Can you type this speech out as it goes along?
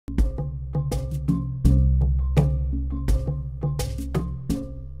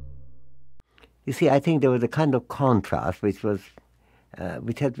You see, I think there was a kind of contrast which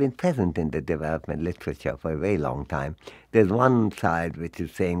has been present in the development literature for a very long time. There's one side which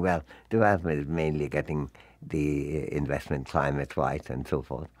is saying, well, development is mainly getting the investment climate right and so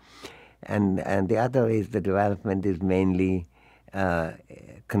forth. And the other is the development is mainly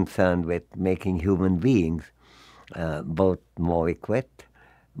concerned with making human beings both more equipped,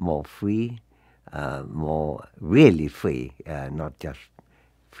 more free, more really free, not just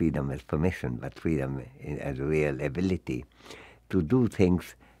freedom as permission, but freedom as a real ability to do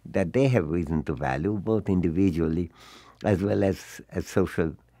things that they have reason to value, both individually as well as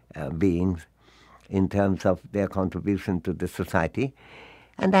social beings, in terms of their contribution to the society.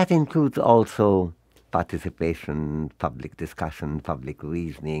 And that includes also participation, public discussion, public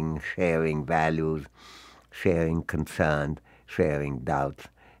reasoning, sharing values, sharing concerns, sharing doubts,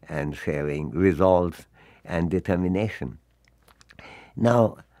 and sharing results and determination.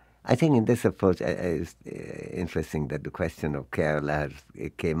 Now, I think in this approach, it's interesting that the question of Kerala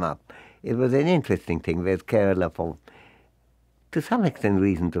came up. It was an interesting thing, whereas Kerala, for to some extent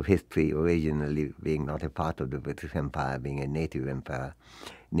reasons of history, originally being not a part of the British Empire, being a native empire,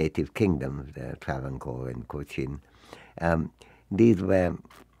 native kingdom, the Travancore and Cochin,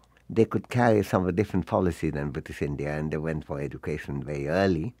 they could carry somewhat different policy than British India, and they went for education very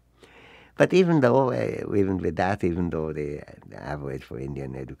early. But even though the average for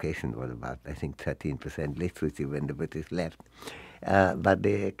Indian education was about, I think, 13% literacy when the British left, but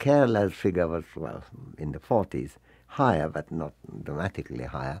the Kerala's figure was, well, in the 40s, higher, but not dramatically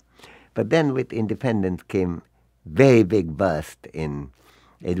higher. But then with independence came very big burst in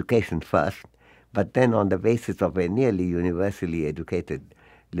education first, but then on the basis of a nearly universally educated,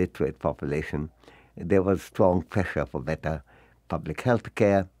 literate population, there was strong pressure for better public health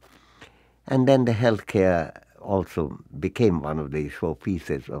care. And then the health care also became one of the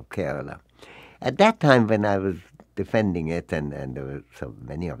showpieces of Kerala. At that time when I was defending it, and there were so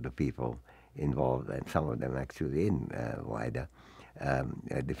many of the people involved, and some of them actually in WIDER,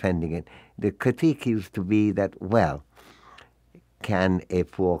 defending it, the critique used to be that, well, can a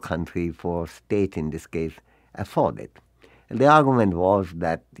poor country, poor state in this case, afford it? And the argument was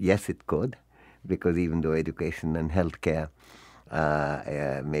that, yes, it could, because even though education and healthcare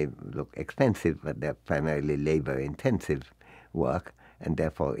may look expensive, but they're primarily labor-intensive work, and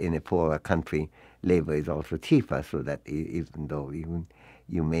therefore in a poorer country, labor is also cheaper, so that even though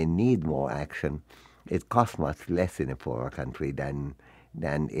you may need more action, it costs much less in a poorer country than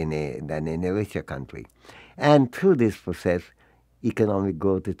in a richer country. And through this process, economic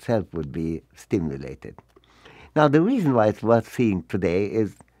growth itself would be stimulated. Now, the reason why it's worth seeing today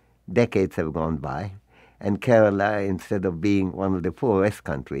is decades have gone by, and Kerala, instead of being one of the poorest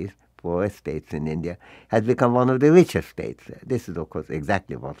states in India, has become one of the richest states. This is, of course,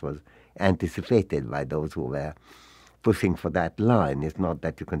 exactly what was anticipated by those who were pushing for that line. It's not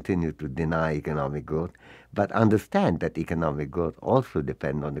that you continue to deny economic growth, but understand that economic growth also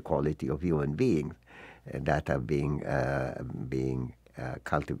depends on the quality of human beings that are being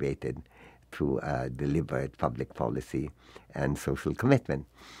cultivated through deliberate public policy and social commitment.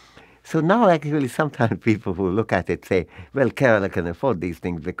 So now actually sometimes people who look at it say, well, Kerala can afford these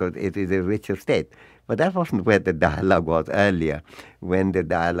things because it is a richer state. But that wasn't where the dialogue was earlier, when the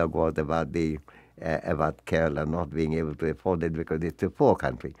dialogue was about Kerala not being able to afford it because it's a poor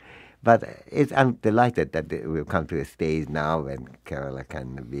country. But I'm delighted that we've come to a stage now when Kerala,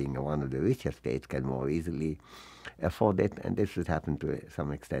 being one of the richer states, can more easily afford it. And this has happened to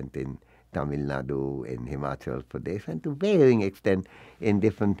some extent in Tamil Nadu, in Himachal Pradesh, and to varying extent in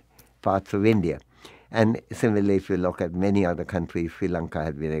different parts of India. And similarly, if you look at many other countries, Sri Lanka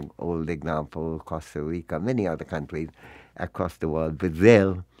has been an old example, Costa Rica, many other countries across the world,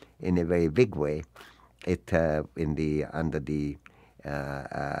 Brazil in a very big way, under the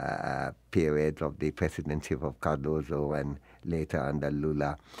period of the presidency of Cardozo and later under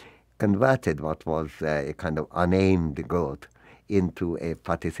Lula, converted what was a kind of unaimed growth into a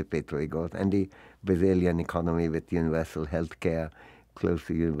participatory growth. And the Brazilian economy, with universal health care, close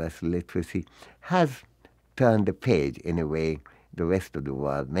to universal literacy, has turned the page in a way the rest of the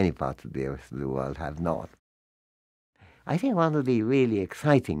world, many parts of the rest of the world, have not. I think one of the really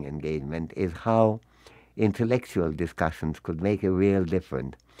exciting engagement is how intellectual discussions could make a real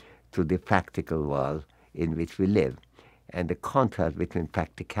difference to the practical world in which we live. And the contrast between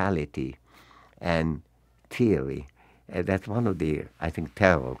practicality and theory, that's one of the, I think,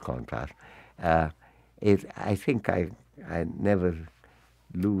 terrible contrasts. I think I never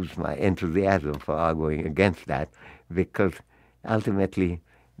lose my enthusiasm for arguing against that, because ultimately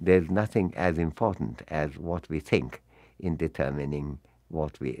there's nothing as important as what we think in determining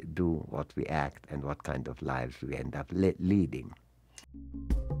what we do, what we act, and what kind of lives we end up leading.